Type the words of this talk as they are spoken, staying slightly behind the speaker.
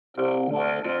The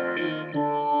weather in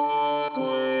Brooklyn.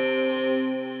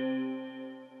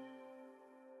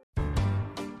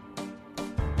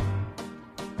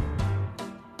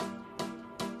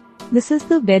 This is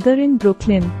the weather in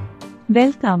Brooklyn.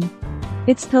 Welcome.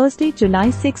 It's Thursday, July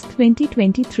 6,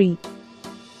 2023.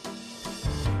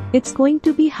 It's going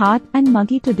to be hot and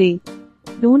muggy today.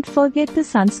 Don't forget the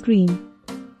sunscreen.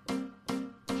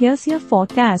 Here's your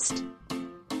forecast.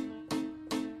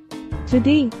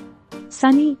 Today,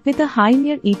 sunny with a high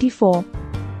near 84.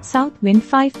 South wind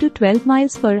 5 to 12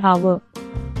 miles per hour.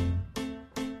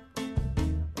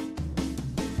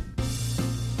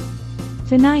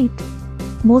 Tonight,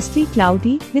 mostly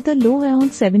cloudy with a low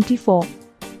around 74.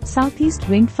 Southeast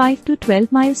wind 5 to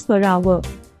 12 miles per hour.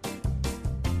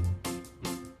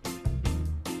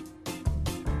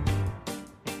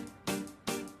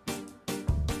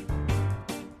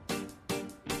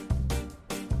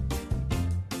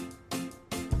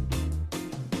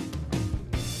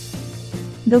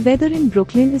 The Weather in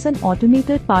Brooklyn is an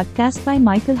automated podcast by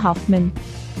Michael Hoffman.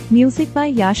 Music by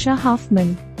Yasha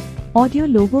Hoffman. Audio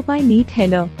logo by Nate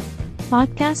Heller.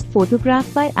 Podcast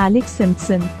photograph by Alex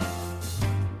Simpson.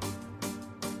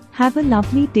 Have a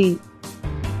lovely day.